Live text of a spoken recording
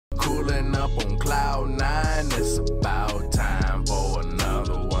rolling up on cloud 9. It's about time for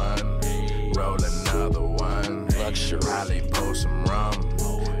another one. Roll another one. Luxury. Probably pour some rum.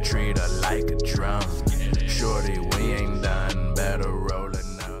 Treat her like a drum. Shorty, we ain't done. Better roll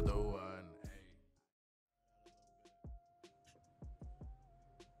another one.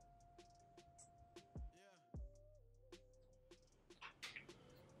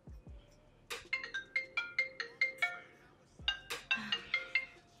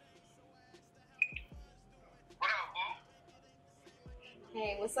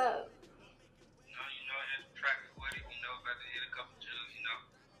 Hey, what's up? Just traffic with it, about to hit a couple jugs,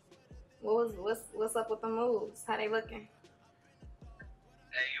 What's up with the moves? How they looking?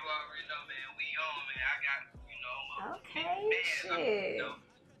 Hey, you already know, man. We on, man. I got, Okay, shit.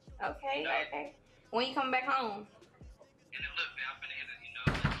 Okay. When you coming back home? In a little bit, I'm finna hit it,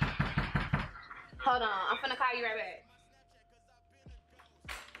 Hold on, I'm finna call you right back.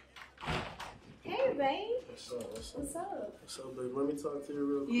 Hey, babe. What's up, babe? Let me talk to you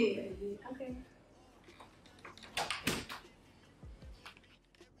real quick. Yeah. Okay.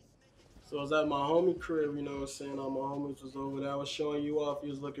 So I was at my homie crib, you know what I'm saying? All my homies was over there. I was showing you off. You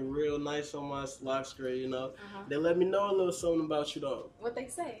was looking real nice on my lock screen, you know? They let me know a little something about you, though. What they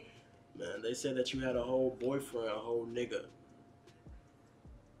say? Man, they said that you had a whole boyfriend, a whole nigga.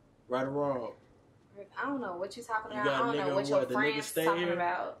 Right or wrong? I don't know what you talking about. You got I don't know what your friends talking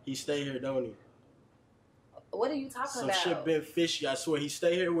about. He stay here, don't he? What are you talking about? Some shit been fishy. I swear. He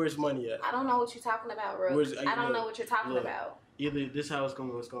stay here. Where's money at? I don't know what you're talking about, Rook. I don't know what you're talking about. Either this how it's going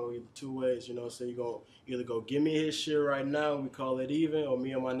either two ways, you know. So you gonna either go give me his shit right now, we call it even, or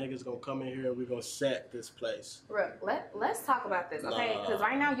me and my niggas gonna come in here and we gonna set this place. Rook, let's talk about this, okay? Because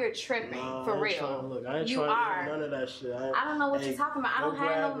right now you're tripping for real. I ain't you trying are. To do none of that shit. I don't know what you're talking about. I don't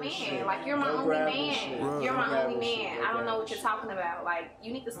have no man. Shit. Like you're my only man. You're my only man. I don't know what you're talking about. Like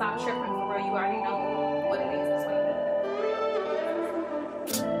you need to stop tripping for real. You already know what it is between me.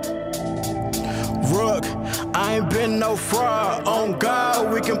 Rook, I ain't been no fraud. On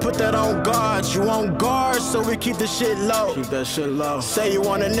God, we can put that on guard. You on guard, so we keep the shit low. Keep that shit low. Say you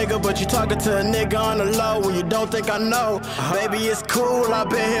want a nigga, but you talking to a nigga on the low. When you don't think I know, baby, it's cool, I've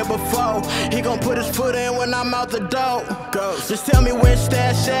been here before. He gon' put his foot in when I'm out the door. Go. Just tell me where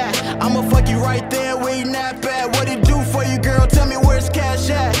stash at. I'ma fuck you right there where you nap at. What he do for you, girl? Tell me where's cash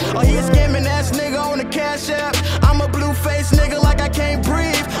at. Oh, he a scamming ass nigga on the cash app. I'm a blue face nigga like I can't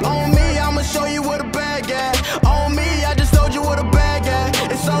breathe. On me, I'ma show you where the bag at. On me, I just told you where the bag at.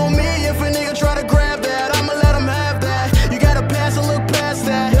 It's on me if a nigga try to grab that. I'ma let him have that. You gotta pass and look past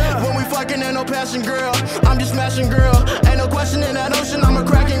that. When we fucking ain't no passion, girl. I'm just smashing, girl. Ain't no question in that ocean. I'm a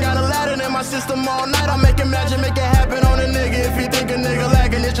cracking, got a ladder in my system all night. I'm making magic, make it happen on a nigga. If he think a nigga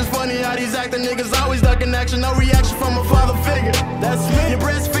lacking, it's just funny how these acting niggas always ducking action. No reaction from a father figure. That's me. You're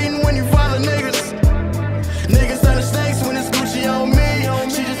breastfeeding when you father niggas. Niggas turn to snakes when it's Gucci on me.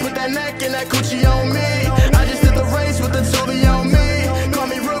 She just put that neck and that coochie on me. I just did the race with the Tully on me. Call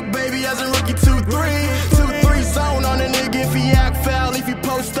me Rook, baby, as in rookie 2-3. 2-3 zone on a nigga if he act foul. If he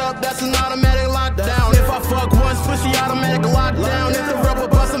post up, that's an automatic lockdown. If I fuck once, pussy automatic lockdown. If the rubber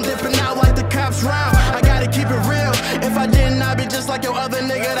bust, I'm dipping out like the cops round. I gotta keep it real. If I didn't, I'd be just like your other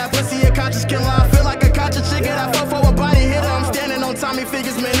nigga. That pussy a conscious killer. I feel like a conscious chicken. That fuck for a body hitter. I'm standing on Tommy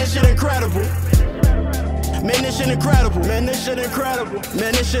figures, man, this shit incredible. Man, this shit incredible. Man, this shit incredible.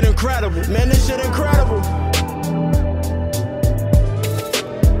 Man, this shit incredible. Man, this shit incredible.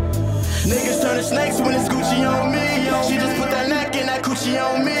 Niggas turn to snakes when it's Gucci on me. She just put that neck and that coochie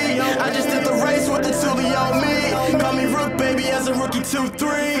on me. I just did the race with the Tully on me. Call me Rook, baby, as a rookie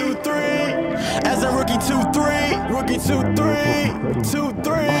 2-3. As a rookie 2-3. Rookie 2-3.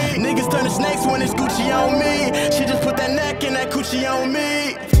 2-3. Niggas turn to snakes when it's Gucci on me. She just put that neck and that coochie on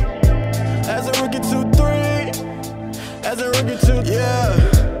me. As a rookie 2-3. As a rookie 2, yeah.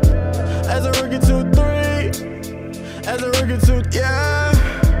 As a rookie 2-3. As a rookie 2, yeah.